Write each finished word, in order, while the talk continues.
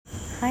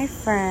Hi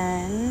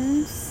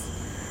friends.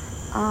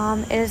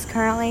 It is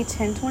currently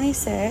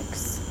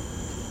 10:26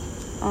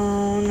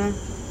 on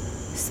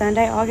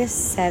Sunday,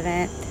 August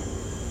 7th.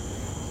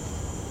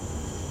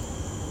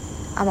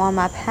 I'm on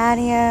my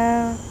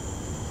patio.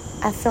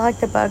 I feel like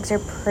the bugs are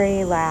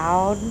pretty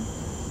loud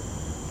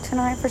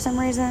tonight for some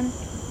reason.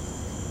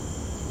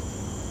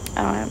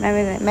 I don't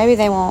know, maybe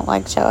they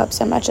won't show up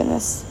so much in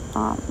this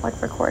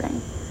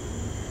recording.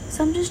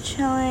 So I'm just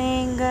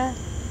chilling.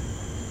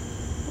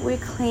 We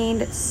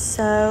cleaned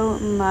so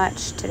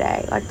much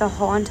today, the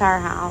whole entire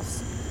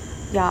house.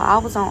 Y'all, I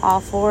was on all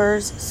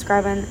fours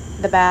scrubbing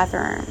the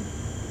bathroom.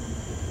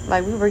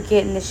 We were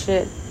getting this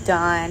shit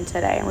done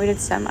today, and we did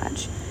so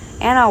much.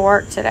 And I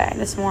worked today,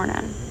 this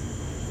morning.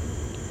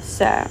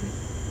 So,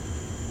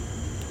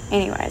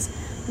 anyways,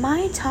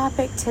 my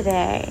topic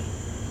today,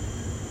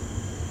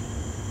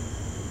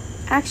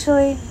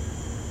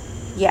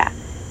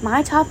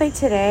 my topic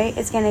today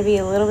is going to be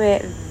a little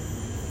bit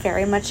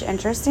very much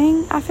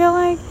interesting, I feel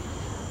like,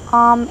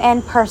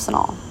 and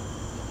personal.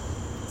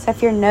 So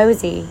if you're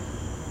nosy,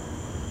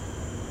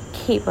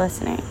 keep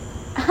listening.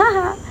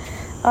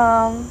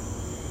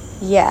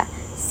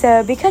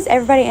 So because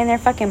everybody and their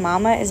fucking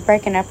mama is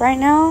breaking up right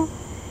now,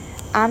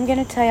 I'm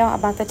gonna tell y'all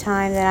about the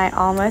time that I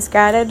almost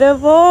got a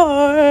divorce.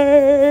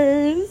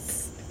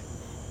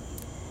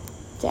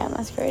 Damn,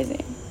 that's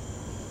crazy.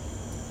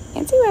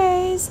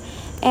 Anyways,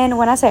 and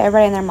when I say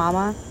everybody and their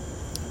mama,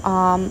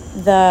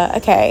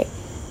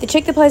 the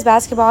chick that plays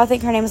basketball, I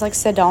think her name is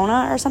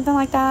Sedona or something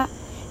like that.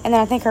 And then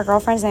I think her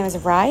girlfriend's name is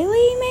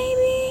Riley,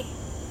 maybe?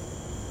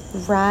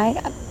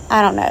 Right?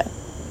 I don't know.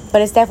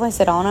 But it's definitely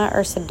Sedona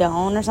or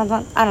Sedone or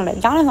something. I don't know.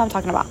 Y'all know who I'm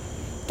talking about.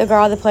 The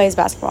girl that plays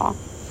basketball.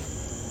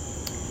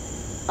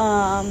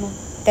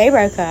 They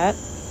broke up.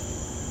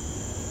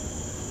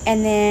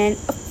 And then,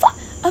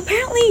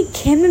 apparently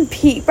Kim and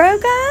Pete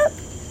broke up?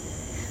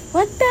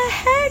 What the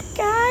heck,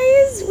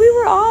 guys? We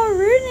were all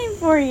rooting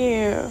for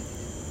you.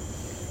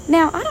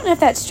 Now, I don't know if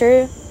that's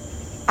true.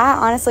 I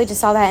honestly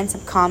just saw that in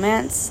some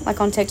comments,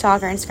 on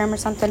TikTok or Instagram or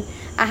something.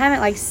 I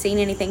haven't, seen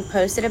anything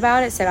posted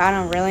about it, so I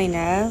don't really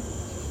know.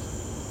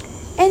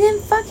 And then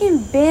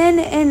fucking Ben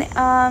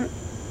and,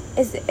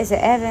 is it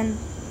Evan?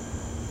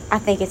 I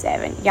think it's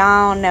Evan.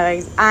 Y'all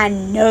know, I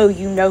know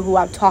you know who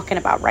I'm talking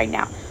about right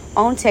now.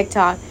 On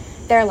TikTok,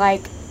 they're,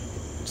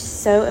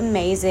 so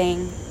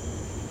amazing.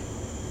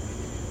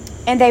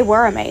 And they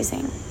were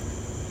amazing.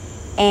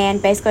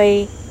 And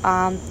basically,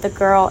 the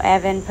girl,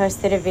 Evan,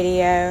 posted a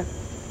video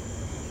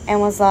and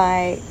was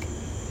they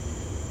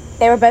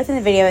were both in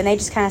the video, and they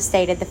just kind of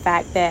stated the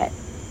fact that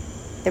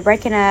they're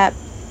breaking up.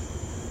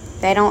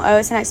 They don't owe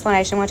us an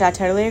explanation, which I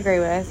totally agree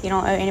with. You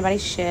don't owe anybody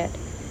shit.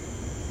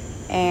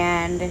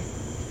 And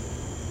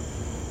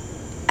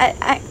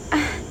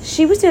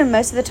she was doing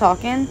most of the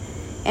talking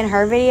in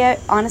her video,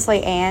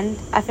 honestly, and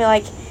I feel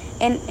like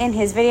in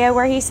his video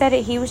where he said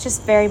it, he was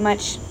just very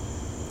much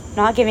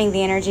not giving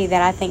the energy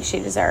that I think she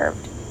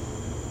deserved.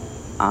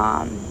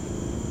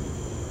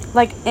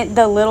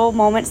 The little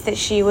moments that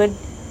she would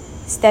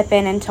step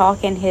in and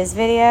talk in his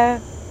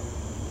video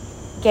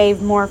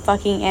gave more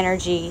fucking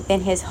energy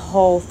than his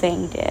whole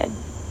thing did.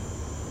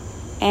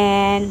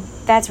 And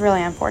that's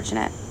really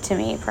unfortunate to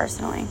me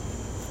personally.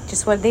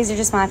 These are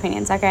just my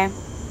opinions, okay?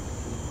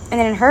 And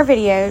then in her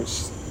video,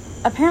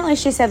 apparently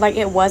she said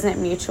it wasn't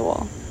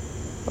mutual.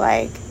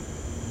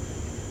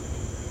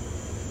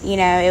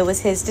 It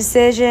was his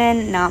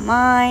decision, not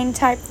mine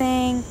type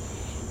thing.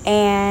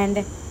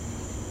 And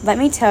let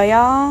me tell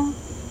y'all,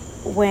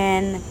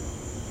 when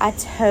I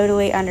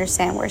totally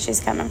understand where she's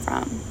coming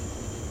from.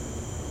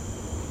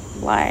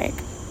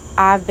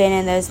 I've been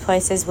in those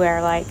places where,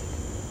 I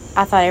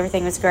thought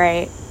everything was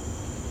great.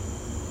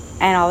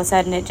 And all of a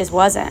sudden, it just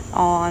wasn't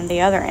on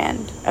the other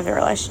end of the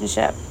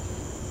relationship.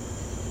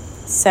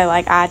 So,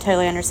 I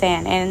totally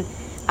understand. And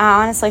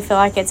I honestly feel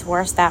like it's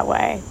worse that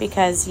way.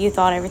 Because you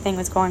thought everything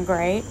was going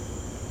great.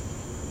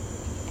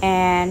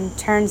 And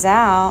turns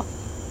out,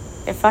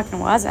 it fucking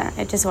wasn't.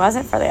 It just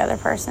wasn't for the other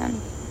person.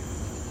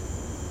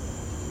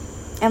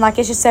 And,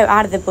 it's just so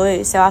out of the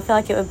blue. So, I feel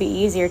like it would be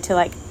easier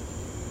to,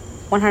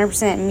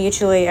 100%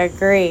 mutually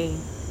agree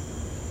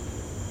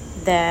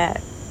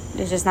that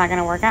it's just not going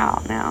to work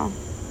out now.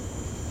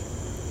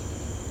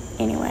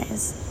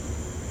 Anyways.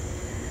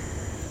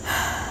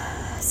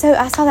 So,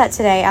 I saw that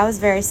today. I was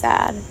very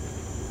sad.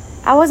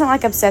 I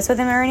wasn't, obsessed with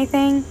them or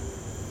anything.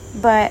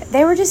 But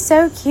they were just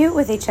so cute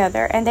with each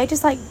other. And they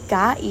just,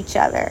 got each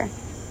other.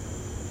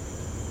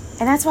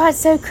 And that's why it's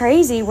so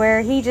crazy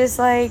where he just,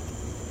 out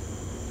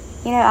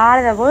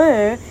of the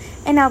blue.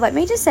 And now let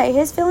me just say,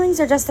 his feelings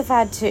are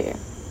justified too.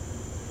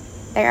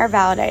 They are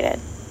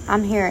validated.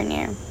 I'm hearing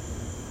you.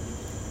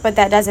 But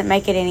that doesn't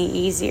make it any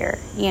easier,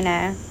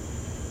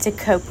 to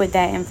cope with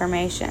that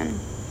information.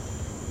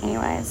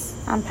 Anyways,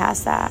 I'm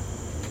past that.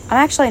 I'm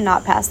actually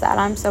not past that.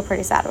 I'm still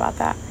pretty sad about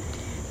that.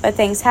 But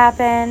things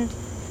happened.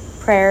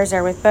 Prayers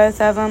are with both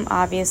of them.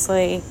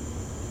 Obviously,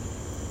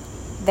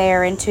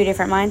 they're in two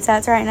different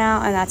mindsets right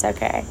now, and that's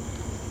okay.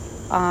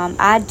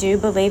 I do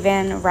believe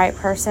in right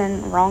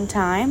person, wrong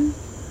time.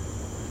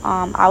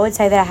 I would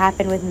say that it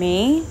happened with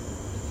me.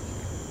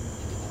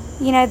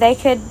 You know, they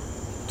could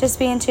just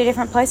be in two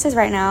different places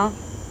right now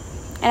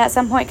and at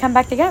some point come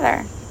back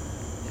together.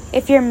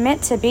 If you're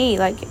meant to be,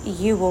 like,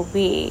 you will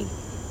be.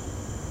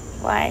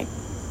 Like,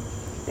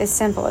 as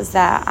simple as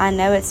that. I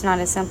know it's not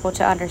as simple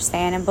to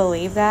understand and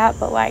believe that,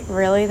 but, like,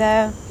 really,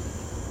 though,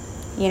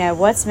 you know,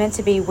 what's meant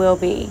to be will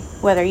be,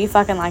 whether you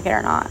fucking like it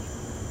or not.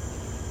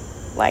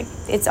 Like,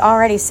 it's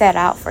already set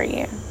out for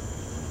you.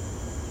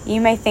 You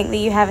may think that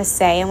you have a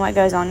say in what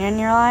goes on in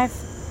your life,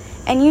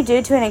 and you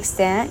do to an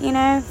extent, you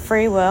know,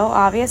 free will,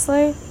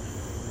 obviously.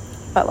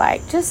 But,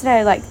 like, just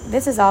know, like,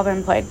 this has all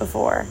been played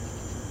before.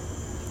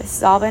 This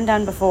has all been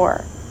done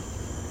before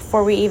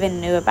we even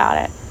knew about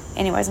it.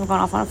 Anyways, I'm going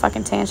off on a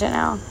fucking tangent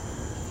now.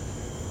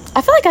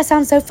 I feel like I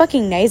sound so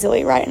fucking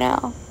nasally right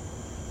now.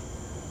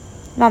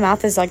 My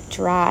mouth is, like,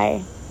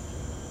 dry.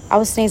 I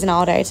was sneezing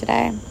all day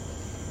today.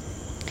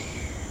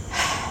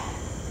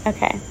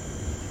 Okay,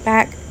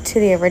 back to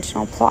the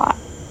original plot.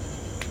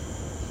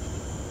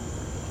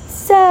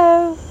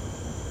 So,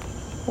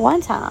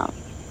 one time,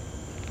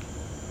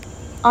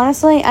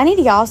 honestly, I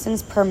need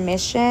Austin's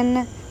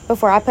permission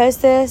before I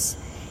post this,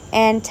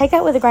 and take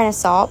that with a grain of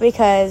salt,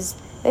 because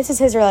this is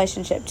his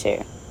relationship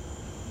too.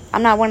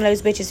 I'm not one of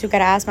those bitches who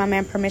gotta ask my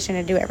man permission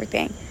to do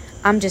everything.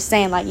 I'm just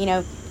saying, like, you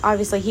know,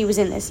 obviously he was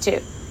in this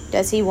too.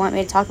 Does he want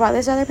me to talk about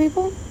this to other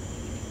people?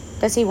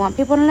 Does he want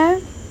people to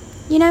know?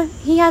 You know,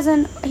 he has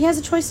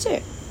a choice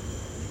too.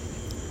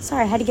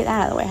 Sorry, I had to get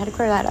that out of the way. I had to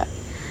clear that up.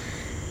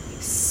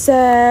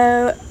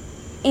 So,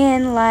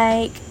 in,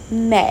 like,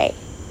 May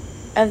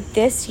of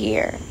this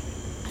year,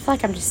 I feel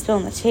like I'm just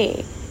spilling the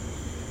tea.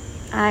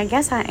 I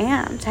guess I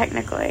am,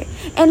 technically.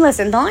 And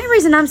listen, the only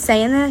reason I'm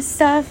saying this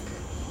stuff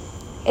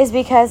is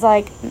because,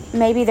 like,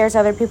 maybe there's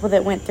other people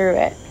that went through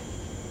it.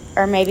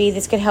 Or maybe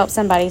this could help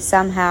somebody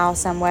somehow,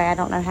 some way. I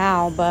don't know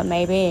how, but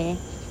maybe.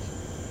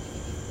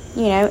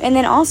 You know, and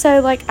then also,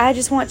 like, I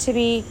just want to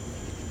be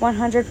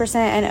 100%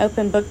 an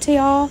open book to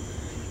y'all.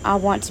 I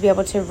want to be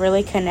able to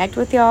really connect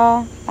with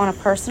y'all on a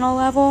personal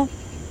level.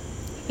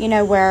 You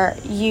know, where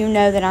you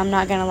know that I'm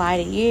not going to lie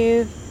to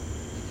you.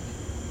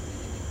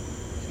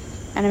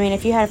 And I mean,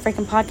 if you had a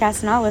freaking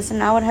podcast and I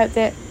listened, I would hope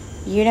that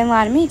you didn't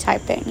lie to me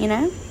type thing, you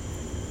know?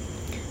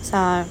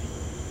 So,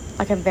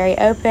 like, I'm very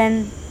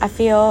open, I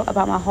feel,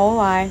 about my whole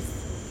life.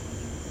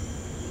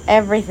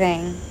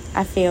 Everything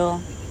I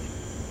feel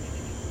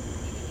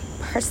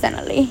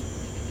personally.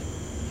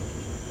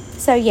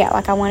 So, yeah,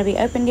 like, I want to be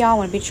open to y'all, I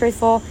want to be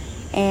truthful,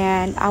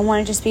 and I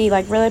want to just be,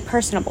 like, really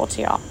personable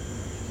to y'all.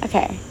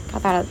 Okay,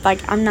 got that.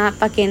 Like, I'm not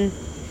fucking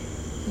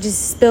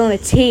just spilling the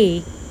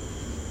tea,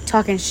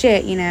 talking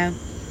shit, you know?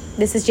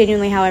 This is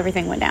genuinely how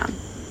everything went down.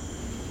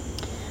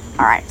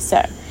 Alright,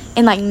 so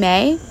in, like,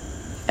 May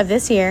of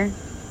this year,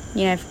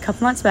 you know, a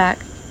couple months back,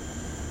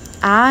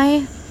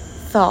 I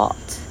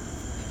thought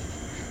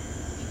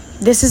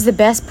this is the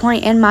best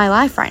point in my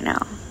life right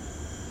now.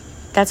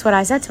 That's what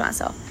I said to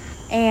myself.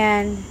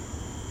 And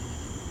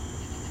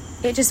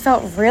it just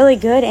felt really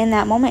good in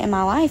that moment in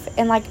my life.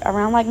 And, like,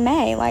 around, like,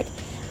 May, like,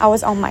 I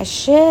was on my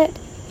shit.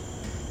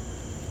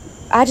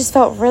 I just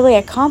felt really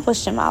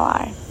accomplished in my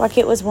life. Like,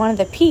 it was one of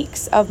the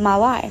peaks of my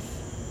life.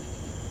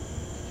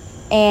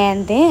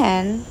 And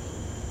then,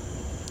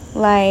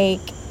 like,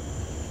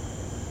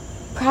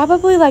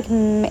 probably, like,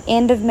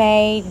 end of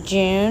May,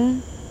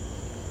 June,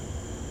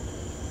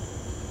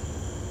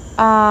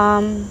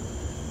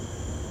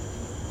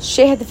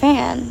 shit hit the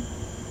fan.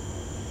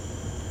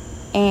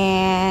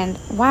 And,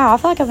 wow, I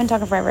feel like I've been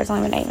talking forever. It's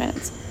only been 8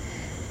 minutes.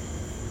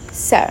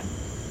 So,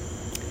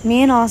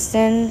 me and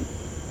Austin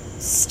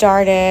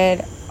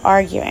started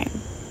arguing,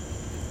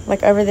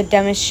 like, over the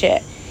dumbest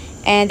shit.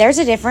 And there's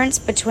a difference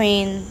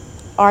between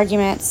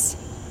arguments,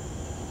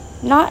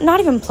 not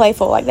even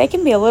playful, like, they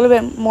can be a little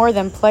bit more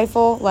than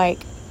playful,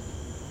 like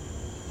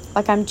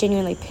I'm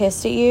genuinely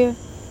pissed at you,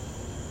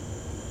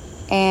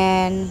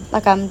 and,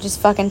 like, I'm just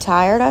fucking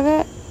tired of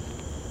it.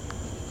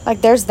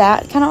 Like, there's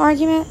that kind of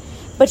argument,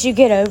 but you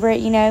get over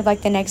it, you know,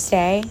 like, the next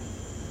day.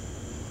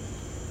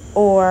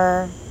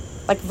 Or,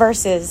 like,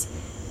 versus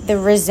the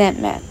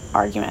resentment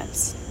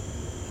arguments,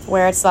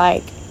 where it's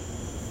like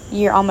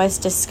you're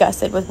almost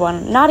disgusted with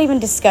one, not even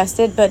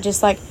disgusted, but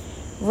just, like,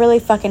 really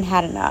fucking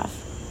had enough.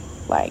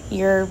 Like,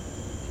 you're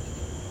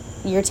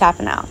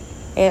tapping out.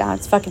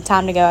 It's fucking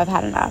time to go. I've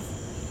had enough.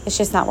 It's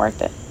just not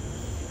worth it.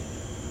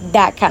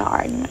 That kind of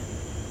argument.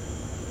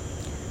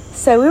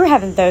 So we were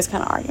having those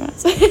kind of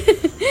arguments.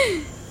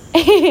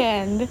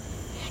 And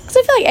because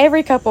I feel like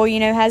every couple, you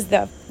know, has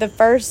the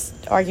first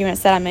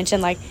arguments that I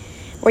mentioned, like,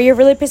 where you're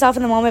really pissed off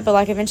in the moment, but,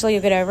 like, eventually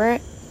you'll get over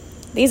it.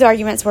 These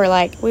arguments were,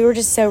 like, we were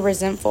just so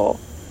resentful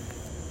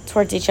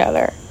towards each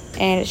other.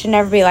 And it should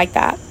never be like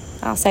that.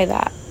 I'll say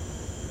that.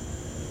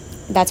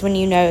 That's when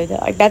you know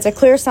that, like, that's a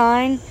clear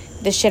sign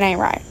this shit ain't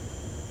right.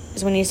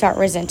 Is when you start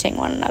resenting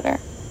one another.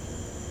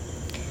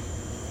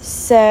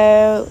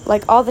 So,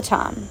 like, all the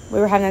time. We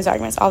were having those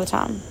arguments all the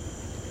time.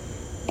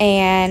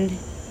 And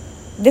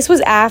this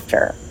was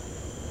after,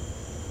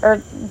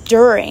 or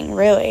during,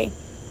 really,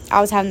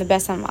 I was having the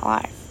best time of my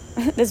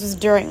life. This was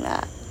during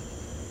that.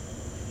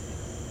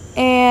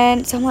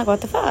 And so I'm like,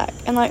 what the fuck?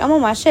 And, like, I'm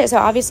on my shit. So,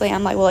 obviously,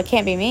 I'm like, well, it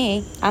can't be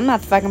me. I'm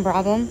not the fucking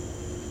problem.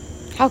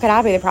 How could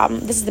I be the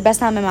problem? This is the best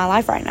time in my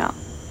life right now.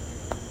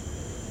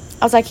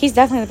 I was like, he's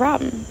definitely the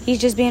problem. He's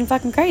just being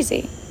fucking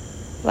crazy.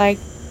 Like,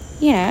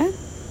 you know,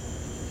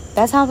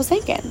 that's how I was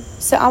thinking.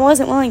 So I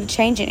wasn't willing to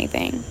change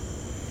anything.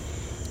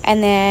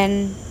 And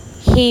then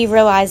he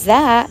realized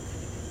that.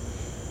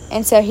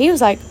 And so he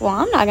was like, well,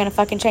 I'm not going to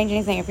fucking change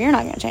anything if you're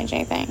not going to change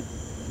anything.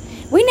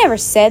 We never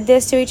said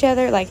this to each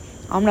other. Like,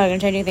 I'm not going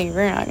to change anything if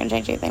you're not going to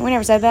change anything. We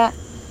never said that.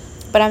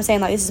 But I'm saying,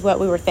 like, this is what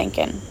we were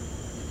thinking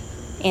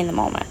in the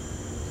moment.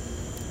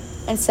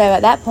 And so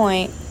at that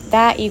point,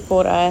 that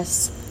equaled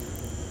us.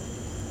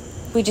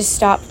 We just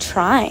stopped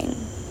trying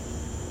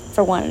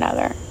for one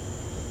another.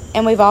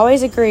 And we've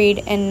always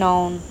agreed and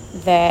known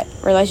that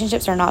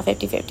relationships are not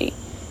 50-50.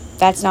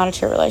 That's not a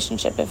true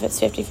relationship if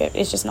it's 50-50.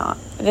 It's just not.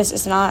 This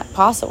is not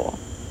possible.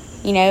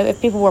 You know, if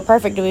people were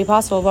perfect, it would be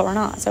possible, but we're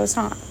not. So it's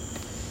not.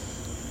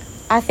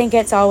 I think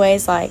it's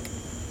always like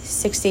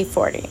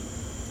 60-40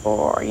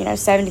 or, you know,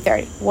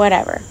 70-30,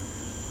 whatever.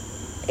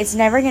 It's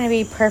never going to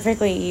be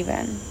perfectly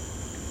even.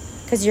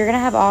 Because you're going to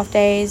have off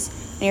days,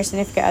 and your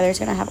significant other is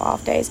going to have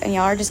off days, and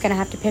y'all are just going to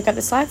have to pick up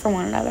the slack for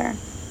one another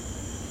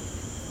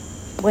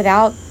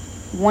without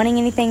wanting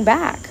anything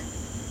back.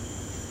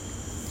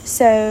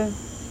 So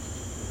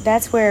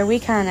that's where we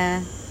kind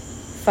of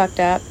fucked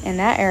up in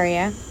that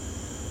area,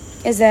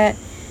 is that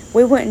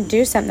we wouldn't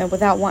do something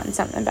without wanting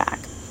something back.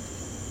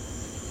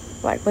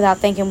 Like, without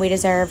thinking we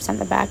deserve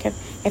something back.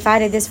 If I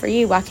did this for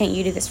you, why can't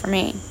you do this for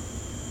me?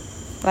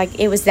 Like,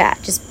 it was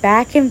that. Just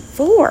back and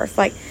forth.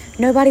 Like,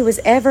 nobody was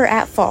ever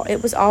at fault.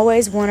 It was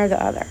always one or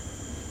the other.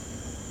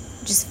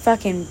 Just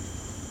fucking,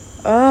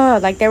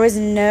 like, there was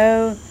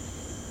no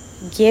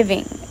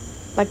giving.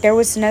 Like, there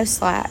was no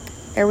slack.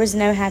 There was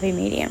no happy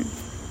medium.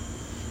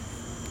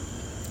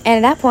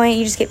 And at that point,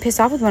 you just get pissed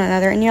off with one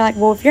another. And you're like,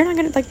 well, if you're not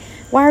going to, like,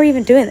 why are we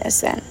even doing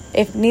this then?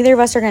 If neither of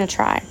us are going to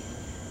try.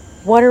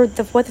 What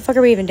the fuck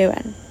are we even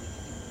doing?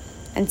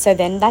 And so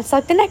then that's,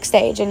 like, the next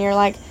stage. And you're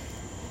like,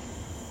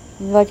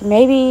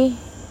 maybe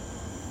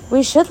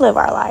we should live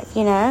our life,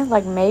 you know?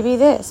 Like, maybe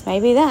this,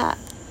 maybe that.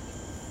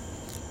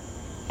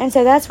 And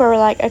so that's where we're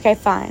like, okay,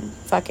 fine.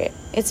 Fuck it.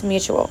 It's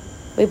mutual.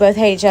 We both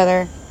hate each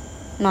other.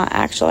 Not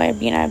actually,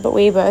 you know, but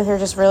we both are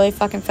just really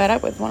fucking fed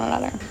up with one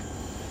another.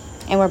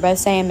 And we're both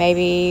saying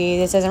maybe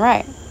this isn't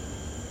right.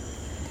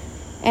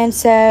 And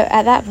so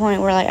at that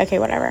point, we're like, okay,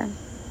 whatever.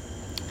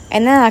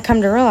 And then I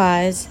come to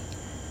realize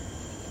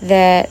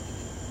that,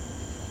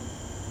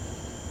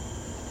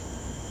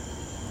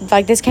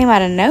 like, this came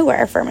out of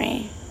nowhere for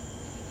me.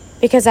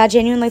 Because I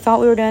genuinely thought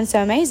we were doing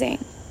so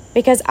amazing.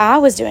 Because I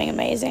was doing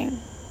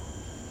amazing.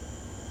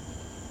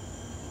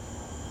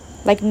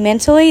 Like,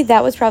 mentally,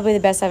 that was probably the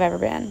best I've ever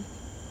been.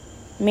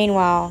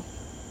 Meanwhile,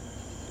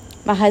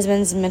 my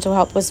husband's mental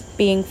health was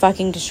being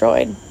fucking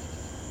destroyed.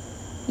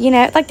 You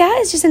know, like, that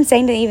is just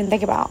insane to even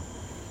think about.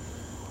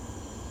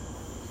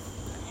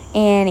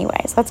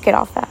 Anyways, let's get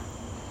off that.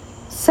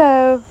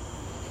 So,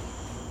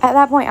 at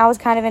that point, I was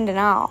kind of in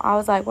denial. I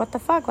was like, what the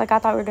fuck? Like, I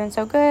thought we were doing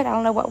so good. I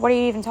don't know, what are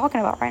you even talking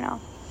about right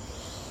now?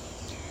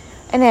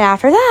 And then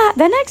after that,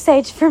 the next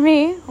stage for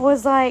me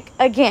was like,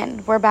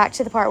 again, we're back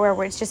to the part where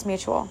it's just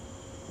mutual.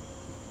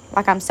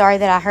 Like, I'm sorry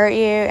that I hurt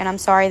you, and I'm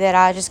sorry that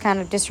I just kind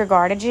of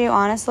disregarded you,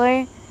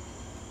 honestly.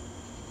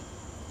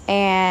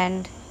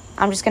 And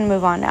I'm just going to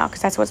move on now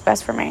because that's what's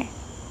best for me.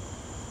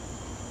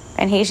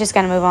 And he's just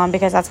going to move on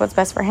because that's what's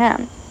best for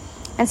him.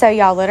 And so,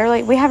 y'all,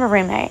 literally, we have a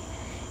roommate.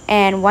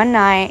 And one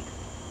night,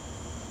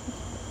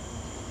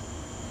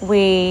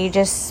 we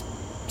just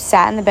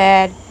sat in the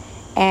bed,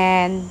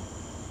 and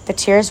the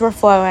tears were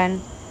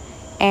flowing.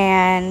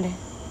 And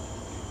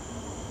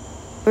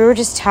we were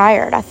just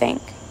tired, I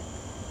think.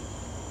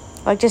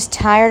 Like, just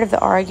tired of the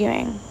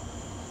arguing.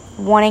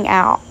 Wanting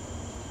out.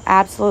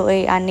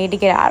 Absolutely, I need to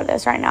get out of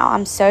this right now.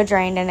 I'm so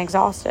drained and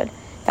exhausted.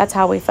 That's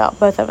how we felt.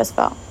 Both of us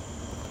felt.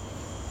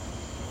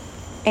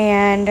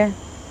 And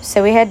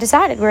so we had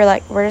decided. We were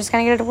like, we're just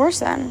going to get a divorce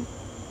then.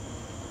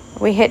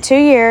 We hit 2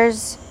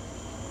 years.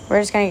 We're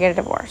just going to get a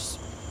divorce.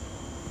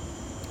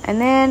 And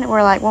then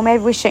we're like, well,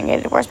 maybe we shouldn't get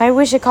a divorce. Maybe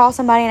we should call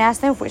somebody and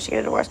ask them if we should get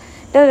a divorce.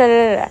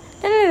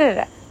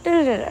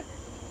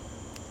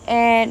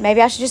 And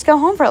maybe I should just go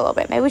home for a little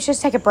bit. Maybe we should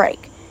just take a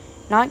break.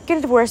 Not get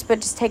a divorce, but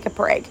just take a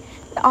break.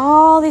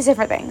 All these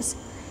different things.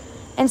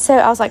 And so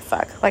I was like,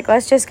 fuck. Like,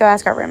 let's just go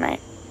ask our roommate.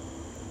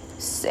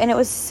 And it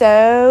was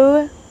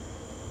so...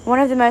 one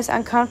of the most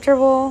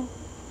uncomfortable,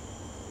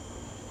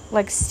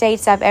 like,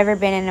 states I've ever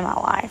been in my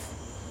life.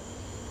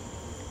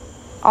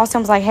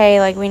 Austin was like, hey,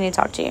 like, we need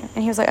to talk to you.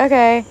 And he was like,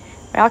 okay.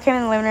 We all came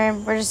in the living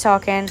room. We're just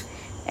talking.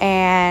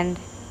 And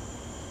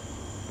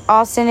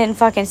Austin didn't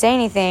fucking say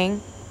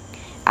anything.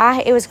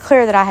 It was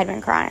clear that I had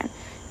been crying.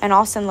 And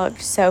Austin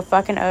looked so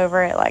fucking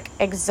over it, like,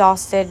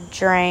 exhausted,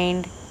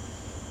 drained.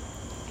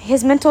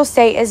 His mental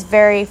state is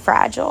very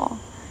fragile.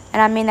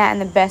 And I mean that in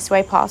the best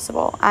way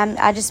possible.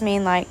 I just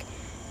mean, like,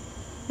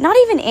 not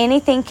even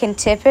anything can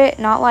tip it.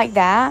 Not like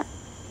that.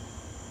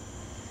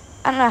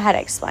 I don't know how to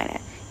explain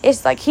it.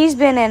 it's like he's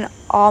been in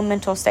all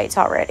mental states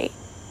already.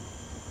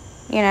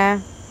 You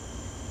know?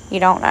 You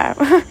don't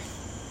know.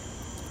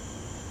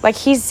 Like,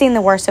 he's seen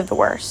the worst of the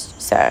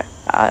worst. So,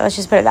 let's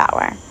just put it that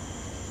way.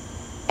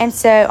 And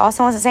so,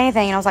 Austin wasn't saying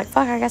anything. And I was like,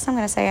 fuck, I guess I'm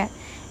going to say it.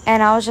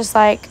 And I was just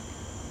like,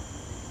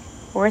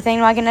 we're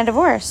thinking about getting a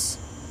divorce.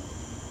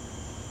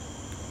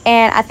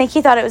 And I think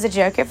he thought it was a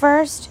joke at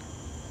first.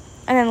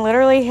 And then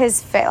literally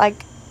his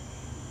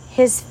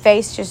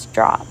face just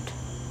dropped.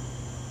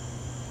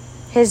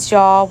 His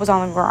jaw was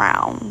on the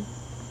ground.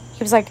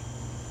 He was like,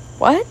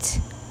 what?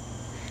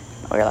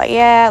 We were like,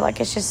 yeah, like,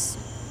 it's just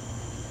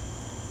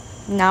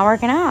not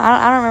working out.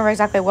 I don't remember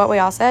exactly what we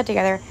all said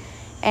together.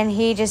 And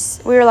we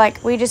were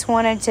like, we just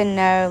wanted to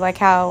know, like,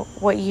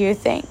 what you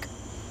think.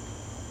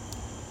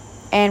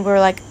 And we were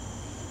like,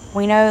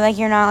 we know, like,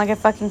 you're not, like, a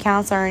fucking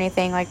counselor or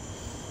anything. Like,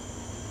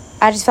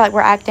 I just feel like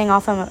we're acting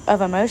off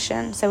of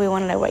emotion. So we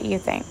want to know what you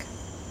think.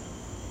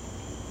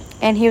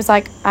 And he was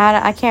like,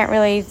 I can't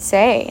really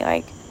say.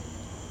 Like,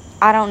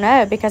 I don't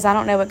know, because I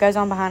don't know what goes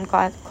on behind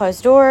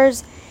closed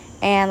doors.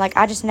 And, like,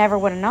 I just never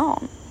would have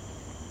known.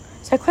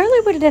 So clearly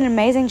we did an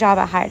amazing job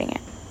at hiding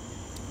it.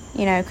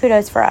 You know,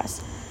 kudos for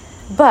us.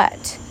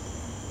 But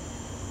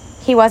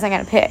he wasn't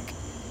going to pick,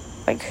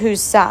 like,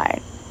 whose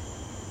side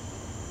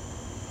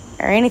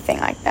or anything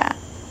like that.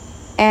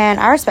 And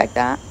I respect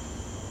that.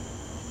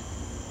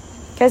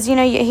 Because, you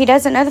know, he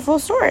doesn't know the full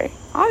story,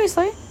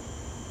 obviously.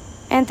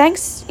 And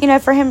thanks, you know,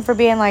 for him for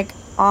being, like,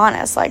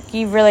 honest. Like,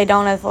 you really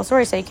don't know the full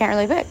story, so you can't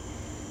really pick.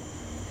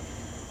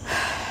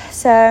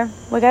 So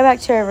we go back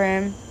to our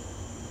room.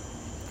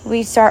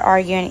 We start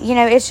arguing. You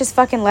know, it's just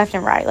fucking left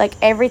and right. Like,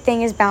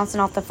 everything is bouncing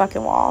off the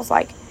fucking walls.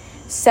 Like,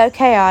 so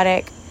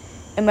chaotic.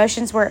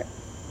 Emotions were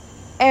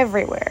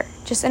everywhere.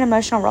 Just an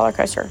emotional roller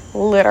coaster,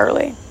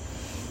 literally.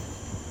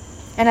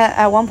 And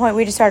at one point,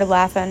 we just started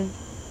laughing.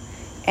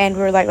 And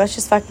we were like, let's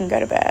just fucking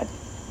go to bed.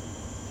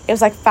 It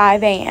was like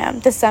 5 a.m.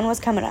 The sun was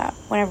coming up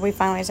whenever we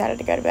finally decided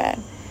to go to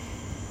bed.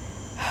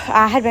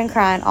 I had been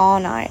crying all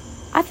night.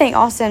 I think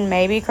Austin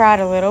maybe cried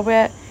a little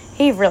bit.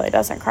 He really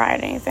doesn't cry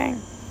at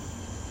anything.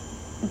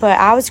 But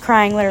I was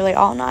crying literally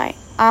all night.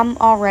 I'm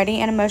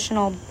already an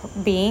emotional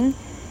being.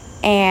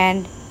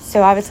 And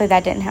so obviously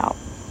that didn't help.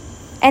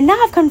 And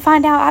now I've come to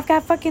find out I've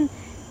got fucking,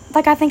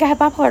 like, I think I have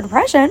bipolar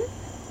depression.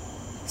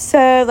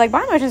 So, like,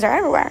 my emotions are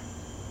everywhere.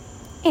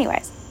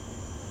 Anyways.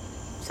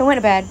 So, went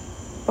to bed.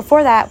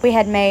 Before that, we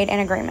had made an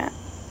agreement.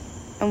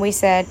 And we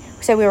said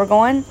we were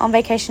going on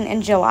vacation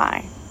in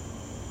July.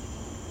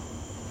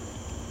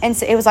 And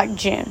so it was like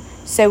June.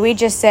 So we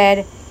just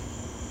said,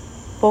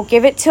 we'll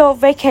give it till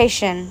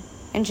vacation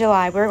in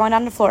July. We were going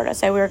down to Florida,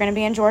 so we were going to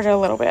be in Georgia a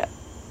little bit.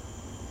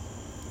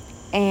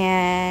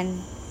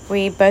 And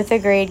we both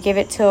agreed, give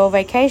it till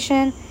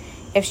vacation.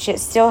 If shit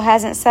still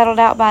hasn't settled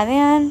out by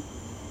then,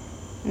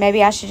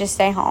 maybe I should just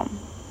stay home.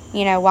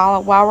 You know,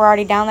 while we're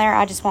already down there,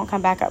 I just won't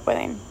come back up with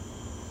him.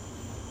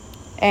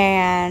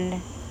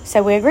 And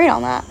so we agreed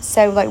on that.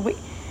 So, like,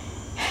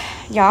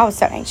 I was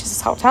so anxious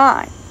this whole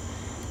time.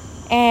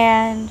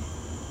 And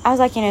I was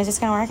like, you know, is this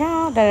going to work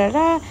out? Da, da,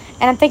 da.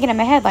 And I'm thinking in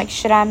my head, like,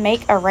 should I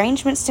make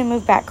arrangements to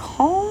move back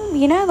home?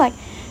 You know, like,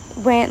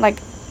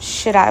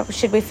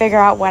 should we figure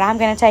out what I'm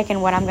going to take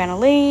and what I'm going to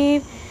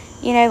leave?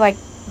 You know, like,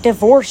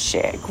 divorce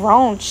shit,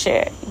 grown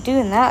shit,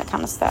 doing that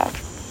kind of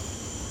stuff.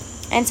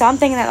 And so I'm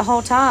thinking that the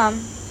whole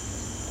time.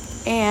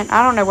 And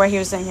I don't know what he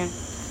was thinking.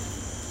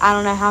 I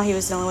don't know how he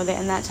was dealing with it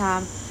in that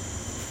time.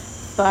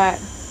 But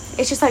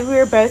it's just like we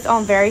were both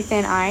on very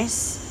thin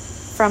ice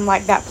from,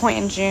 like, that point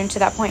in June to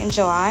that point in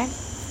July.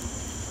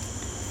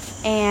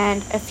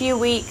 And a few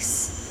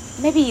weeks,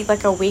 maybe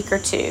like a week or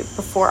two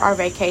before our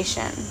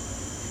vacation,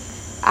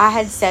 I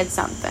had said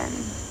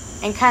something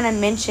and kind of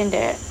mentioned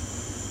it.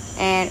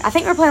 And I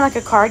think we were playing, like,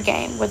 a card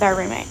game with our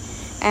roommate.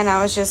 And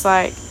I was just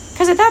like,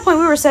 because at that point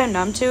we were so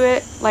numb to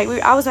it. Like,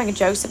 I was making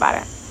jokes about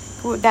it.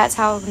 That's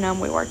how numb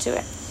we were to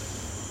it.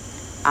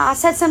 I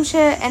said some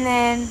shit, and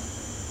then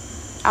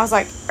I was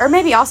like, or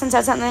maybe Austin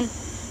said something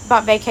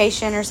about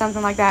vacation or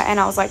something like that, and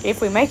I was like,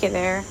 if we make it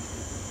there.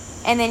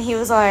 And then he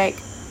was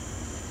like,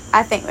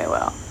 I think we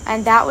will.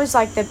 And that was,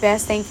 like, the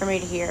best thing for me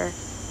to hear.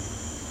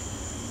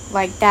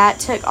 Like, that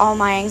took all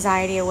my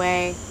anxiety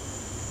away.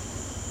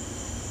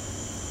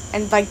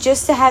 And, like,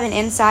 just to have an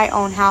insight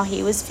on how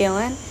he was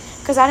feeling,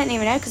 because I didn't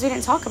even know, because we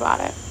didn't talk about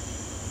it.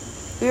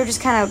 We were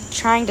just kind of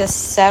trying to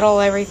settle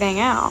everything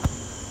out.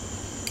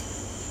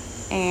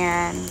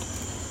 And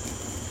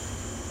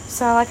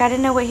so, like, I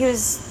didn't know what he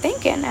was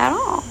thinking at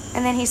all.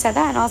 And then he said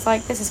that, and I was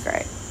like, this is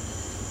great.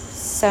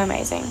 So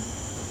amazing.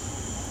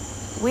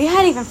 We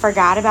had even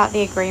forgot about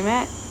the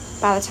agreement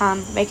by the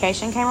time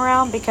vacation came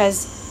around,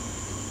 because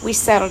we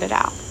settled it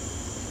out.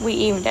 We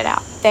evened it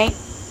out. Thank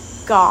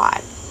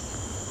God.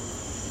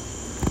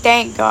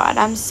 Thank God.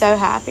 I'm so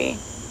happy.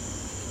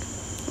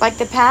 Like,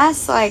 the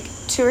past, like,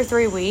 2 or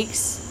 3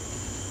 weeks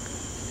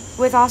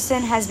with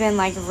Austin has been,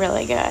 like,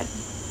 really good.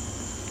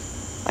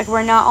 Like,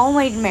 we're not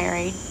only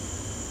married,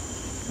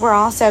 we're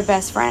also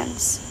best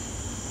friends.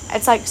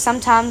 It's like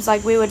sometimes,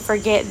 like, we would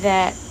forget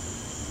that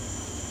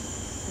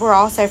we're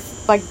also,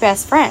 like,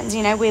 best friends.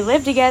 You know, we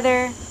live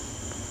together.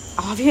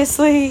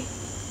 Obviously,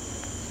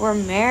 we're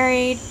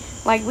married.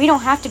 Like, we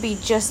don't have to be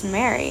just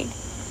married.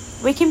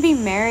 We can be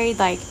married,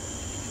 like,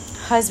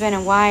 husband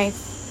and wife,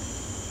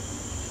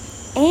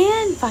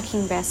 and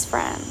fucking best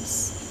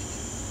friends.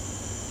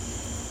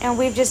 And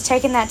we've just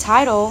taken that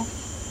title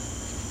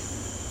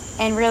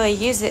and really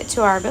used it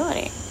to our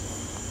ability.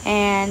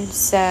 And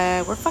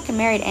so, we're fucking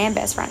married and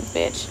best friends,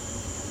 bitch.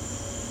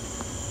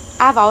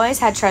 I've always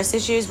had trust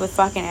issues with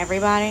fucking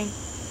everybody.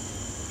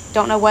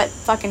 Don't know what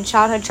fucking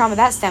childhood trauma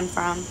that stemmed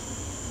from.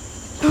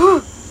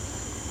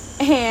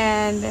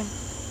 And...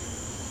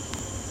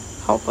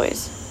 hold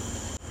please.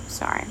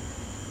 Sorry.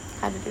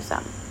 Had to do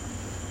something.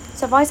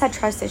 So I've always had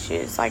trust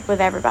issues, like,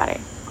 with everybody.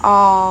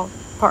 All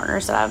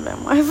partners that I've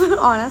been with,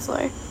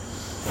 honestly.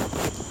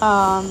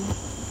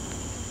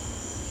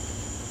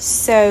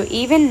 So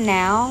even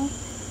now,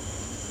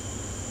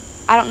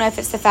 I don't know if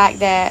it's the fact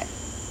that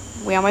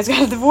we almost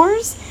got a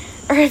divorce,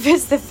 or if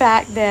it's the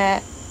fact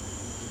that,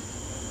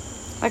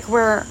 like,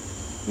 we're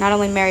not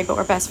only married, but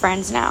we're best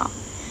friends now.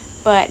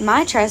 But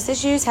my trust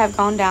issues have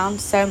gone down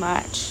so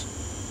much.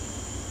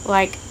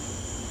 Like,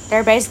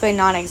 they're basically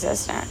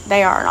non-existent.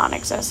 They are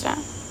non-existent.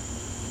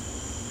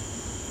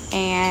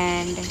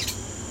 And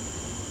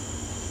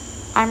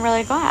I'm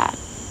really glad.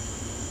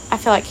 I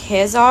feel like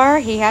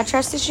he had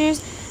trust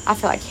issues. I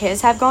feel like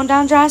his have gone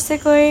down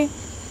drastically.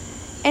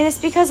 And it's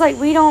because, like,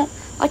 we don't,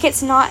 like,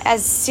 it's not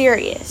as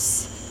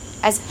serious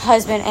as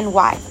husband and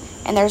wife.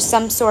 And there's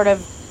some sort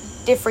of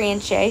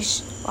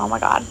differentiation. Oh my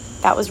God,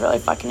 that was really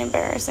fucking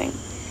embarrassing.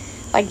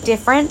 Like,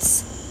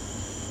 difference.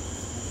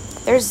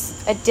 There's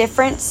a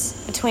difference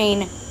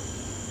between,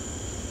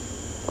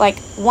 like,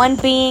 one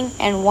being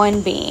and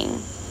one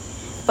being.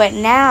 But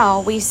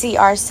now we see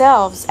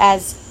ourselves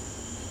as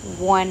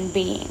one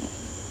being.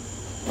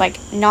 Like,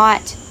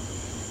 not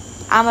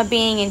I'm a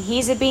being and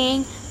he's a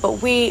being,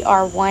 but we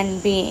are one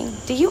being.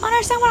 Do you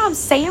understand what I'm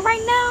saying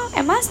right now?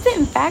 Am I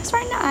spitting facts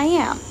right now?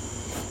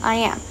 I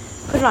am.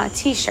 Put it on a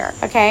t-shirt,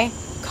 okay?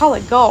 Call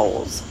it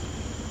goals.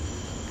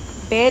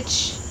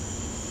 Bitch.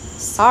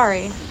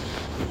 Sorry.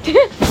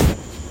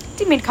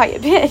 Didn't mean to call you a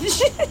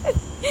bitch.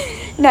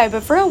 No,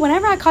 but for real,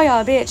 whenever I call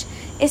y'all a bitch,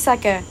 it's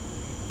like a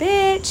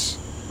bitch.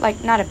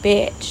 Like, not a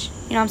bitch.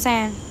 You know what I'm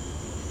saying?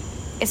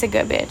 It's a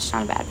good bitch,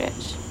 not a bad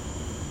bitch.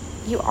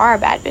 You are a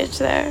bad bitch,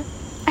 though.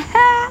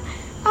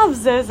 I'm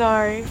so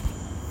sorry.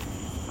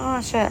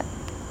 Oh, shit.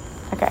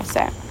 Okay,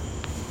 so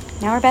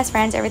now we're best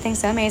friends. Everything's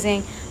so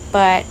amazing.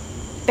 But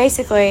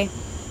basically,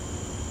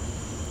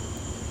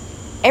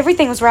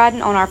 everything was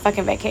riding on our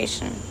fucking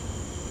vacation.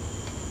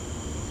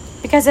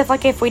 Because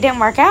if we didn't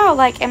work out,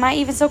 like, am I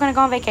even still going to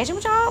go on vacation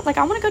with y'all? Like,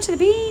 I want to go to the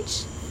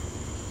beach.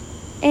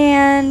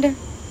 And,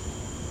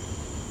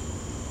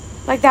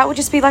 like, that would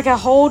just be, like, a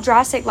whole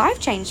drastic life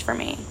change for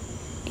me.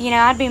 You know,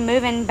 I'd be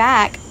moving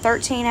back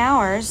 13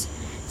 hours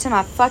to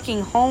my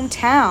fucking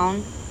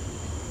hometown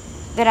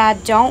that I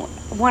don't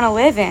want to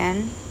live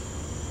in.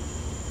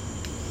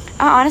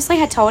 I honestly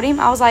had told him,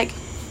 I was like,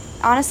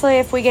 honestly,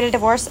 if we get a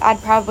divorce,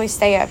 I'd probably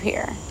stay up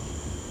here.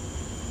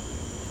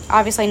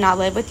 Obviously not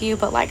live with you,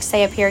 but, like,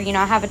 stay up here. You know,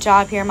 I have a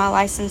job here. My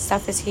license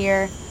stuff is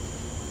here.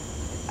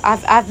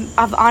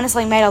 I've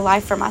honestly made a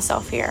life for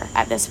myself here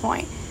at this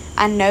point.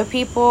 I know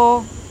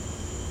people.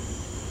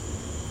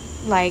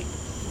 Like,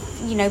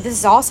 you know, this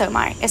is also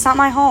it's not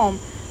my home.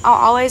 I'll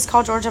always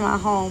call Georgia my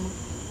home.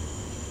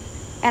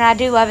 And I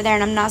do love it there,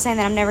 and I'm not saying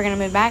that I'm never going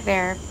to move back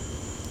there.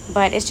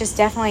 But it's just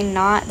definitely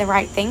not the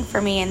right thing for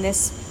me in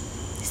this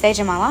stage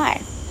of my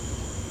life.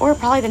 Or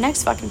probably the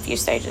next fucking few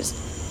stages.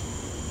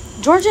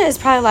 Georgia is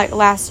probably, like,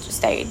 last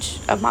stage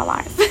of my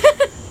life.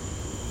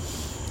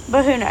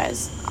 But who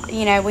knows?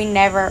 You know, we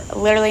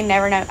literally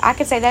never know. I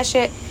could say that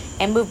shit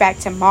and move back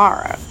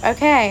tomorrow.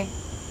 Okay?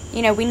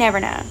 You know, we never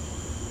know.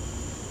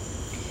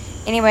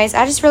 Anyways,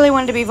 I just really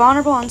wanted to be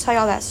vulnerable and tell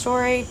y'all that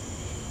story.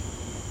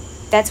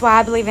 That's why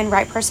I believe in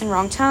right person,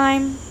 wrong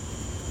time.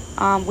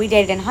 We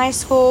dated in high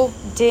school.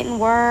 Didn't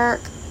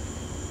work.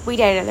 We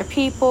dated other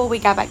people. We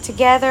got back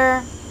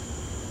together.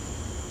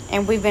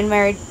 And we've been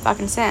married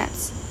fucking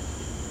since.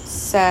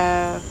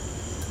 So,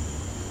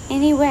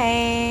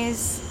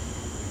 anyways,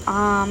 if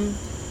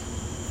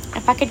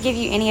I could give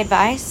you any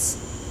advice,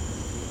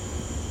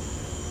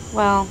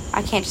 well,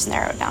 I can't just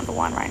narrow it down to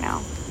one right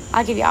now.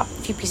 I'll give you a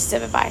few pieces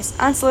of advice.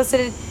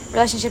 Unsolicited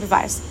relationship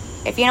advice.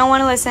 If you don't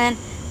want to listen,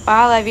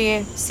 bye, I love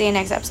you. See you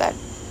next episode.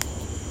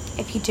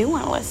 If you do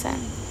want to listen,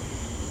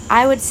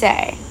 I would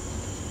say,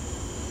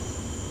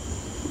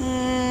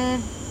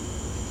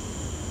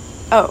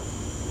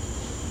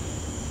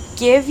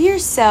 give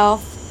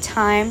yourself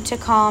time to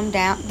calm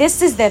down.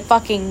 This is the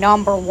fucking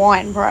number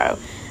one, bro.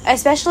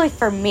 Especially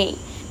for me.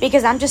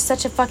 Because I'm just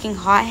such a fucking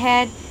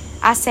hothead.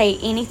 I say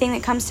anything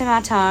that comes to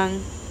my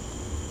tongue.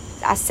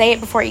 I say it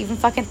before even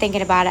fucking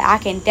thinking about it. I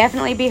can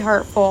definitely be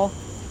hurtful.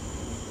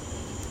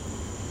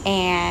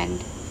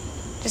 And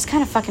just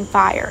kind of fucking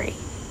fiery.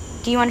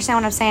 Do you understand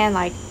what I'm saying?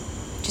 Like,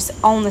 just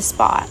on the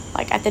spot.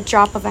 Like, at the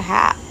drop of a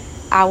hat,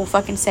 I will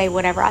fucking say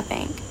whatever I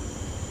think.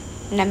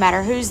 No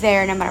matter who's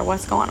there, no matter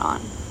what's going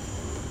on.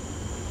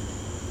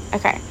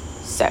 Okay,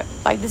 so,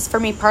 like, this for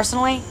me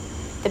personally,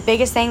 the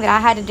biggest thing that I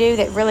had to do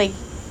that really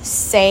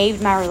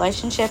saved my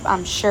relationship,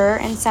 I'm sure,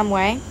 in some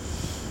way,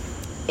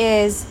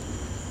 is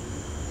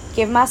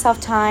give myself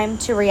time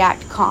to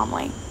react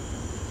calmly.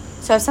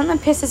 So if something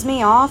pisses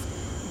me off,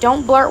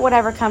 don't blurt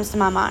whatever comes to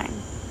my mind.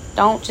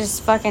 Don't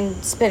just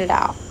fucking spit it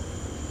out.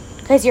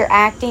 Because you're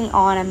acting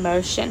on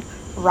emotion.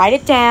 Write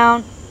it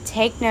down.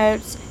 Take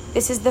notes.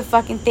 This is the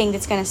fucking thing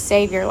that's going to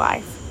save your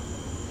life.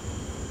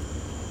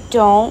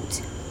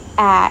 Don't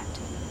act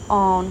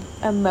on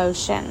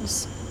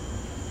emotions.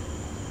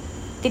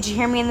 Did you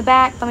hear me in the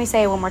back? Let me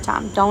say it one more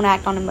time. Don't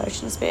act on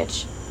emotions,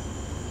 bitch.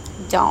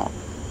 Don't.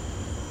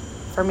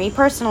 For me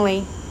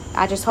personally,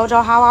 I just told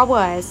y'all how I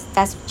was.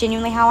 That's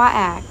genuinely how I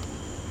act.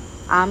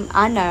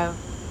 I know.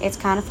 It's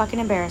kind of fucking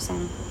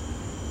embarrassing.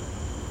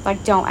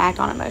 Like, don't act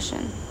on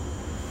emotion.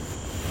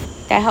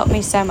 That helped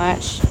me so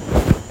much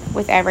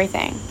with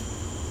everything.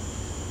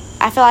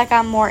 I feel like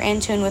I'm more in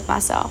tune with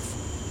myself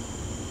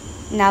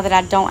now that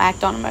I don't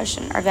act on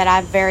emotion, or that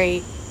I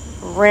very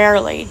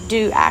rarely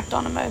do act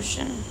on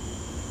emotion.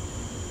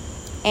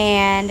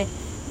 And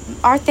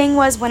our thing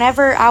was,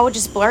 whenever I would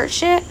just blurt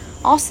shit,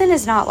 Austin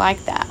is not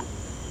like that.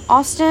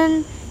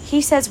 Austin,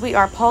 he says we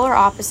are polar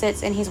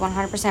opposites, and he's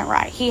 100%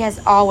 right. He has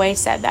always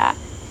said that.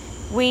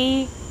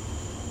 We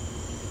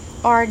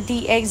are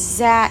the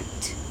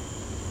exact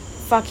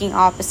fucking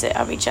opposite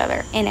of each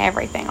other in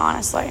everything,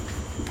 honestly.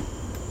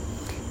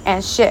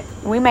 And shit,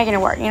 we making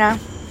it work, you know?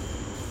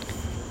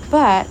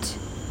 But,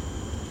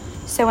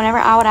 so whenever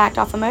I would act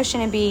off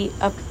emotion and be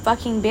a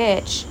fucking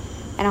bitch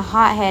and a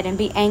hothead and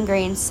be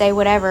angry and say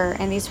whatever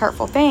and these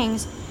hurtful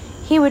things,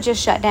 he would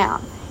just shut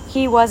down.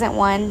 He wasn't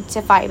one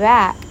to fight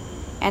back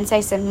and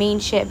say some mean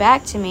shit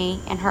back to me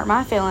and hurt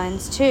my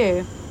feelings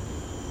too.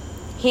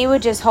 He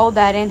would just hold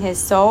that in his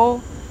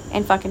soul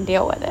and fucking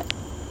deal with it.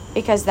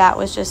 Because that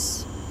was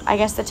just, I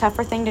guess, the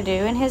tougher thing to do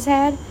in his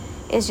head,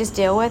 is just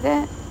deal with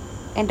it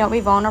and don't be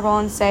vulnerable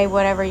and say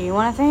whatever you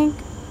want to think.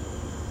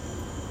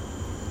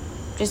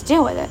 Just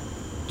deal with it.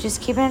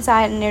 Just keep it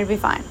inside and it'll be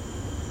fine.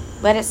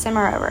 Let it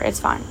simmer over. It's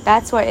fine.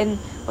 That's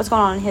what's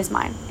going on in his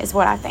mind, is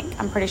what I think.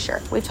 I'm pretty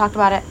sure. We've talked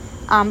about it.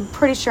 I'm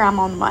pretty sure I'm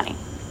on the money.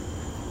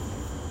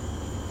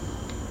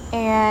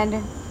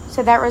 And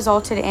so that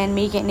resulted in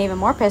me getting even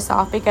more pissed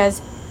off,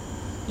 because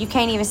you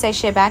can't even say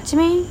shit back to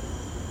me.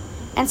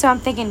 And so I'm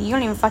thinking, you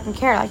don't even fucking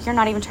care. Like, you're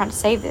not even trying to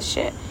save this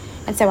shit.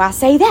 And so I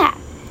say that.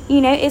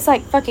 You know, it's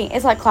like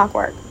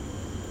clockwork.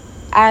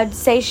 I'd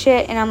say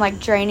shit and I'm like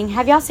draining.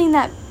 Have y'all seen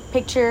that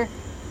picture?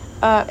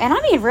 And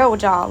I'm being real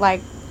with y'all.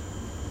 Like,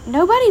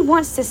 nobody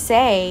wants to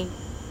say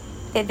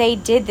that they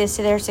did this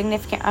to their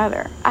significant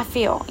other. I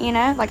feel, you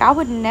know? Like, I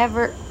would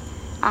never...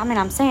 I mean,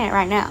 I'm saying it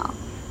right now.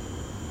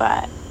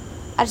 But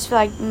I just feel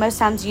like most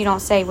times you don't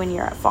say when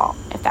you're at fault,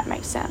 if that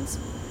makes sense.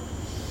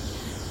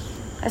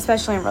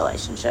 Especially in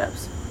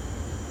relationships.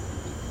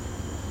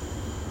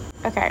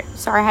 Okay,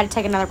 sorry, I had to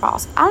take another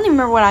pause. I don't even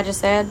remember what I just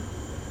said,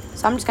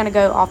 so I'm just going to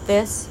go off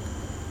this.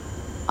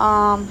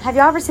 Have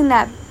y'all ever seen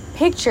that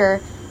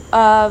picture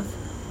of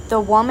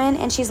the woman,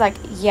 and she's like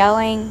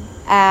yelling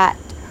at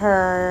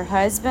her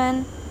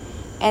husband,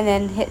 and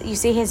then you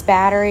see his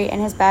battery,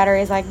 and his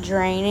battery is like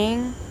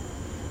draining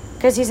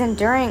because he's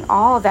enduring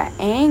all of that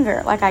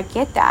anger? Like, I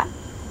get that.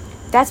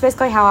 That's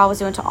basically how I was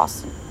doing to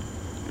Austin.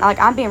 Like,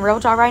 I'm being real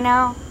with y'all right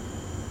now.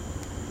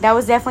 That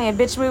was definitely a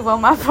bitch move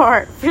on my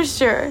part, for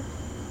sure.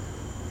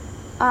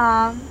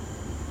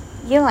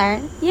 You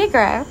learn, you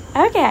grow.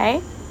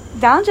 Okay.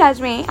 Don't judge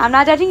me. I'm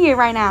not judging you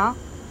right now.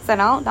 So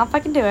don't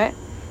fucking do it.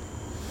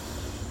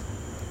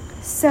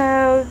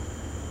 So,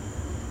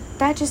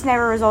 that just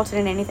never resulted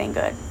in anything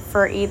good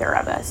for either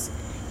of us.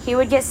 He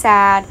would get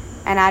sad,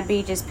 and I'd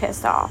be just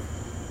pissed off.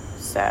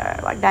 So,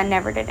 like, that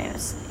never did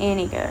us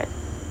any good.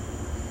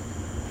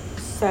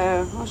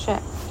 So, oh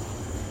shit.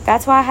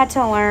 That's why I had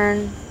to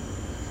learn.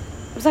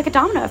 It was like a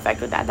domino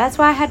effect with that. That's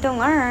why I had to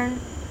learn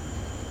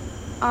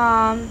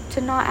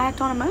to not act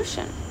on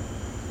emotion.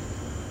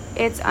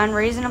 It's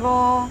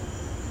unreasonable.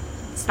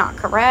 It's not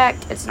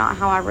correct. It's not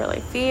how I really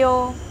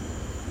feel.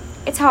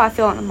 It's how I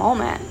feel in the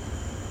moment.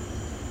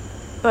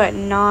 But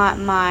not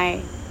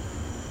my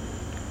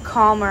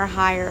calmer,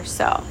 higher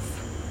self.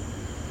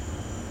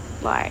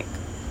 Like,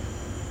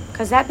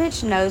 because that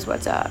bitch knows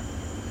what's up.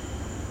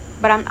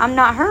 But I'm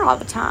not her all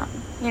the time,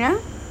 you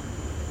know?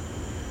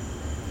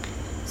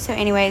 So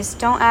anyways,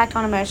 don't act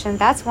on emotion.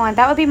 That's one.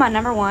 That would be my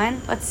number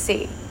one. Let's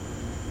see.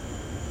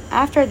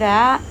 After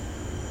that,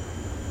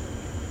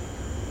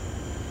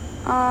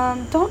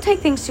 don't take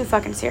things too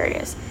fucking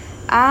serious.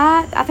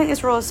 I think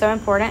this rule is so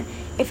important.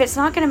 If it's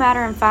not going to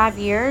matter in 5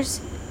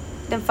 years,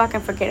 then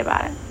fucking forget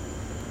about it.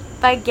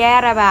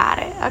 Forget about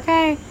it,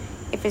 okay?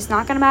 If it's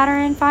not going to matter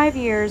in 5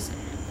 years,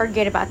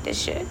 forget about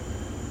this shit.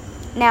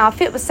 Now,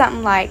 if it was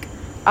something like,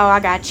 oh, I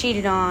got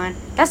cheated on,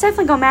 that's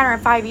definitely going to matter in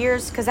 5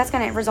 years, because that's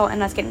going to result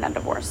in us getting a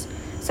divorce.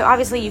 So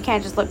obviously you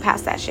can't just look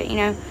past that shit, you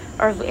know?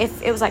 Or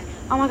if it was like,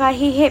 oh my God,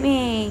 he hit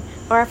me,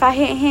 or if I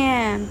hit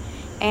him,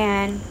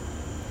 and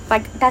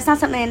like, that's not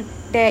something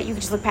that you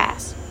can just look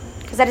past,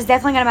 because that is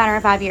definitely going to matter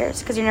in 5 years,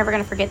 because you're never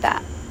going to forget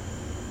that.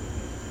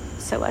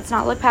 So let's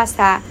not look past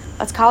that.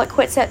 Let's call it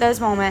quits at those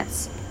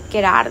moments.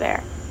 Get out of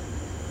there.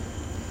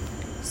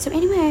 So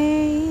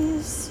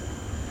anyways,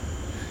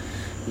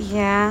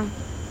 yeah.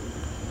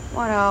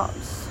 What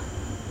else?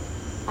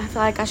 I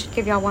feel like I should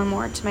give y'all one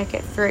more to make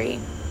it 3.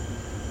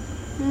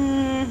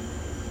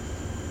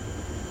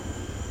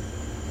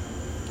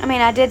 I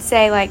mean, I did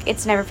say, like,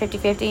 it's never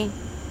 50-50.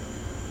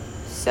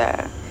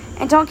 So,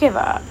 and don't give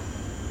up.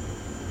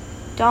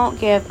 Don't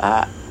give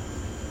up.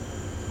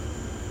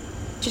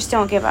 Just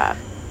don't give up.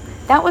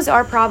 That was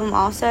our problem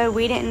also.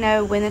 We didn't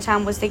know when the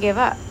time was to give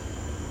up.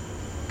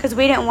 Because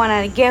we didn't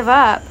want to give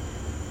up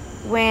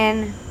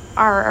when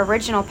our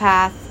original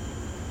path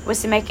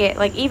was to make it,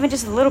 like, even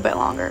just a little bit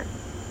longer.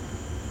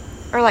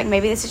 Or, like,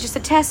 maybe this is just a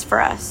test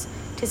for us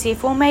to see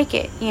if we'll make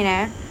it, you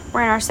know.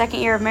 We're in our 2nd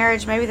year of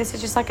marriage. Maybe this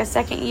is just, like, a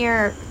 2nd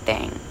year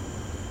thing.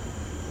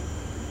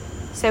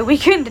 So we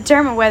couldn't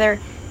determine whether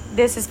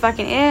this is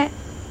fucking it.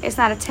 It's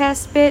not a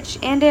test, bitch.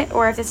 End it.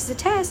 Or if this is a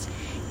test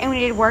and we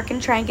need to work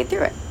and try and get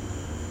through it.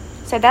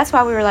 So that's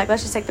why we were like,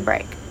 let's just take the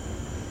break.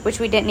 Which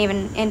we didn't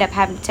even end up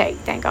having to take,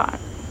 thank God.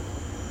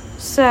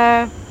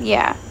 So,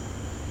 yeah.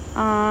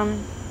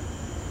 And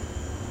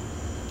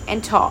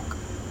talk.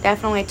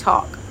 Definitely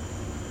talk.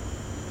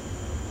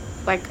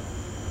 Like,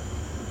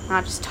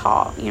 not just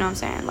talk, you know what I'm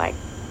saying? Like,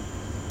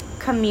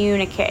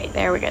 communicate.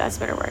 There we go, that's a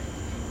better word.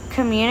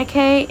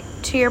 Communicate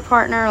to your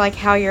partner, like,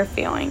 how you're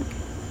feeling.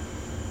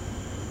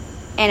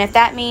 And if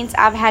that means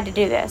I've had to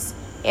do this.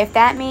 If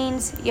that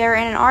means you're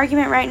in an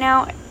argument right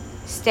now,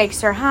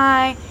 stakes are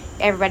high,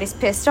 everybody's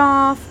pissed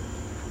off,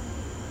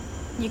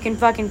 you could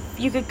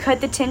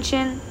cut the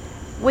tension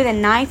with a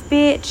knife,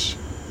 bitch.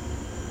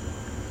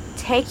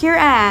 Take your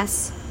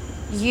ass,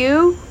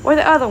 you or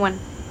the other one,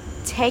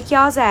 take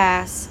y'all's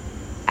ass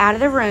out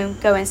of the room,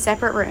 go in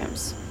separate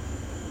rooms.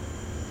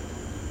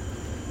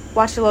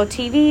 Watch a little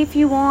TV if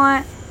you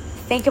want,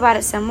 think about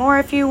it some more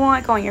if you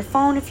want, go on your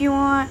phone if you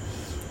want,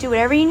 do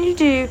whatever you need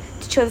to do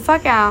to chill the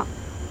fuck out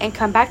and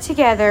come back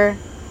together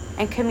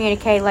and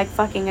communicate like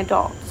fucking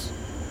adults.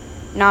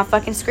 Not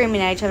fucking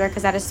screaming at each other,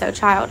 because that is so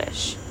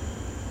childish.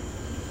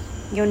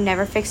 You'll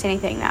never fix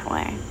anything that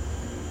way.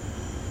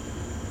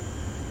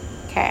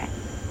 Okay.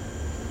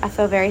 I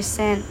feel very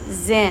zen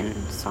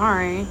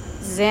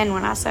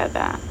when I said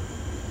that.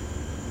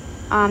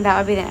 That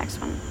would be the next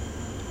one.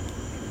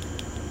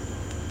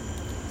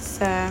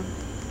 So,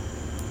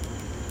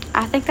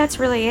 I think that's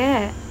really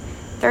it.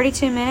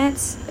 32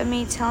 minutes of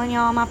me telling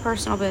y'all my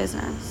personal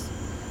business.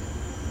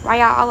 Why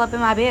y'all all up in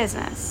my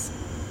business?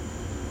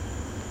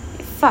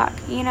 Fuck,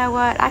 you know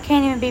what? I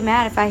can't even be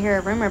mad if I hear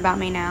a rumor about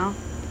me now.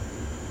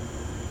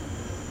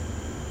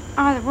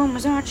 Oh, the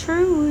rumors aren't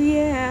true,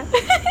 yeah.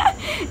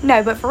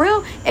 No, but for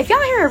real, if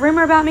y'all hear a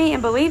rumor about me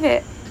and believe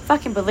it,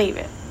 fucking believe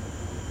it.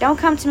 Don't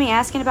come to me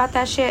asking about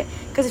that shit,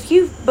 because if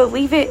you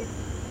believe it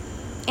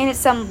and it's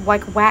some,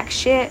 like, whack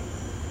shit,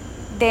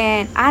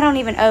 then I don't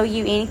even owe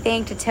you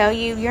anything to tell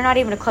you. You're not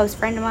even a close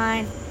friend of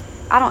mine.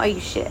 I don't owe you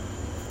shit.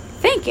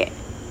 Think it.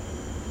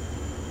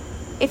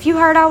 If you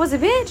heard I was a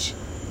bitch,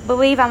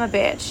 believe I'm a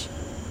bitch.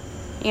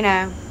 You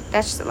know,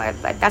 that's just,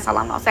 like, that's all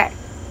I'm gonna say.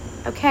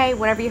 Okay,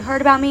 whatever you heard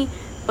about me,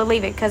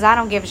 believe it, because I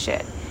don't give a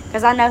shit.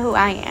 Because I know who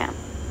I am.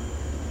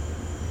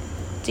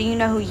 Do you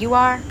know who you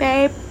are,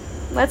 babe?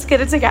 Let's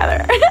get it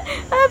together.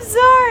 I'm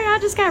sorry, I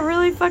just got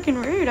really fucking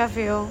rude, I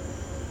feel.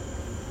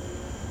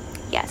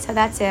 Yeah, so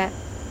that's it.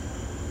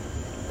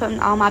 Putting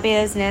all my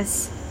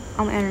business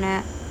on the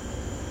internet.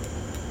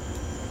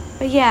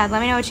 But yeah,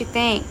 let me know what you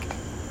think.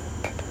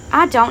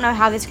 I don't know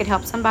how this could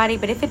help somebody,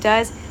 but if it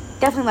does,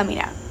 definitely let me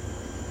know.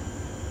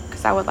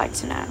 Because I would like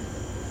to know.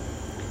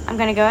 I'm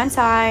going to go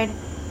inside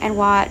and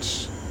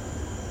watch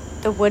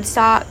the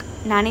Woodstock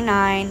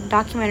 99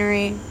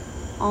 documentary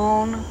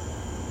on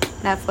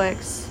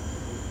Netflix.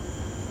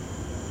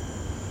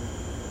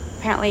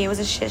 Apparently it was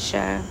a shit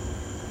show.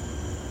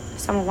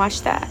 So I'm going to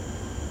watch that.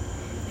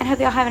 And hope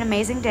y'all have an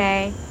amazing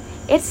day.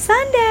 It's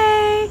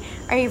Sunday.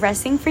 Are you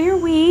resting for your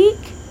week?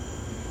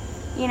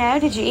 You know,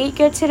 did you eat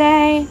good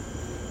today?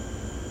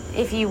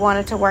 If you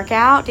wanted to work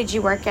out, did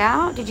you work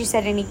out? Did you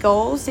set any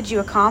goals? Did you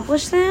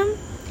accomplish them?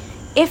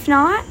 If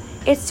not,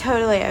 it's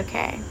totally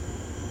okay.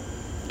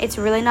 It's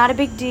really not a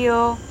big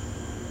deal.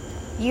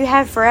 You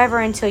have forever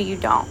until you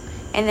don't.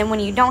 And then when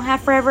you don't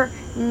have forever,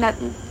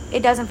 nothing,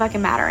 it doesn't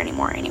fucking matter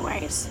anymore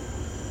anyways.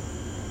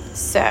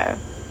 So,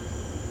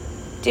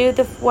 do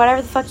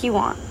whatever the fuck you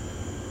want.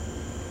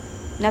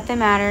 Nothing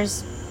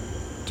matters.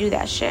 Do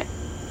that shit.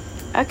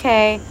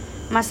 Okay,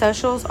 my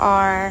socials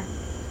are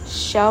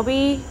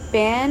Shelby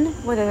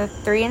Ben with a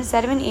 3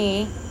 instead of an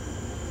E.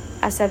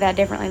 I said that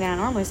differently than I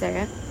normally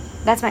say it.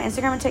 That's my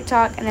Instagram and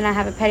TikTok. And then I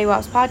have a Petty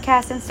Wops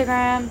Podcast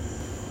Instagram.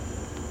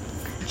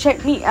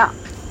 Check me out.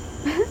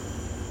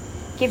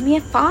 Give me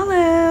a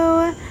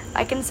follow.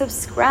 Like and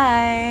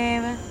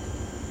subscribe.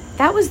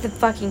 That was the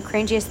fucking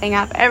cringiest thing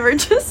I've ever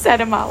just said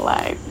in my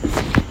life.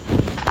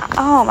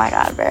 Oh my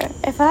god, bro.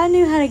 If I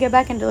knew how to go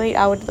back and delete,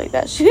 I would delete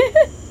that shit.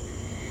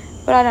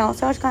 But I don't,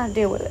 so I just gotta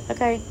deal with it,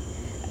 okay?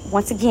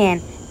 Once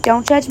again,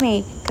 don't judge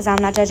me, because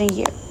I'm not judging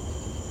you.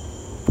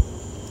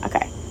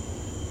 Okay.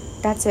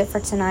 that's it for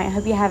tonight. I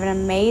hope you have an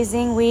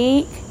amazing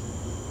week.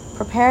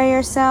 Prepare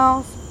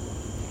yourself.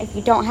 If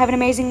you don't have an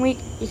amazing week,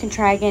 you can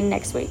try again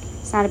next week.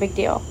 It's not a big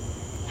deal.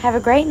 Have a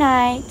great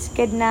night.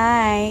 Good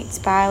night.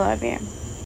 Bye. I love you.